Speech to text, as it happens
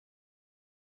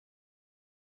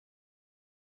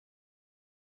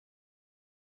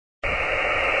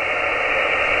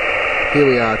Here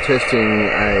we are testing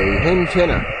a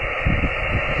Hentenna.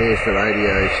 There's the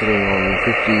radio sitting on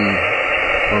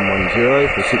 5110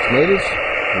 for 6 metres.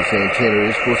 This antenna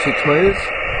is for 6 metres.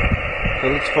 So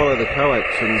let's follow the coax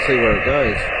and see where it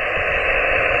goes.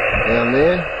 Down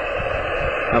there,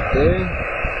 up there,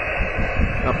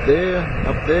 up there,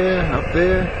 up there, up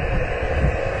there.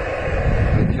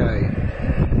 Okay,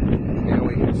 now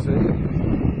we can see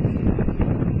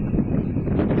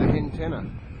the Hentenna.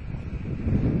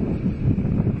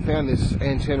 Found this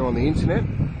antenna on the internet,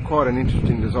 quite an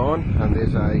interesting design, and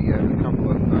there's a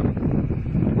couple of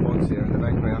pods there in the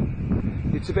background.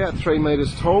 It's about 3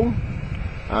 metres tall,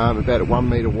 about 1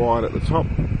 metre wide at the top,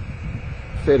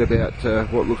 fed about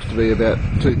what looks to be about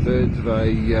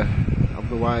 2/3 of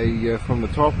the way from the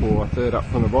top, or 1/3 up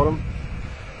from the bottom.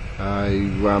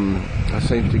 It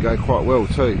seems to go quite well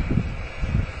too.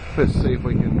 Let's see if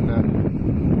we can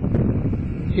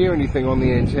hear anything on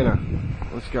the antenna.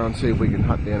 Let's go and see if we can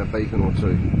hunt down a beacon or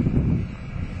two.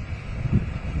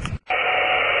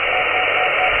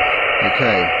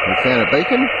 Okay, we found a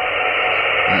beacon,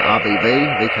 RVB,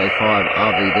 VK5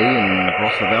 RVB in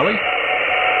Rossa Valley.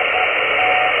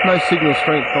 No signal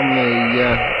strength on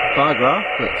the bar graph,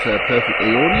 but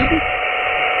perfectly audible.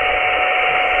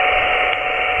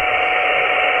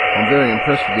 I'm very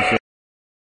impressed with this.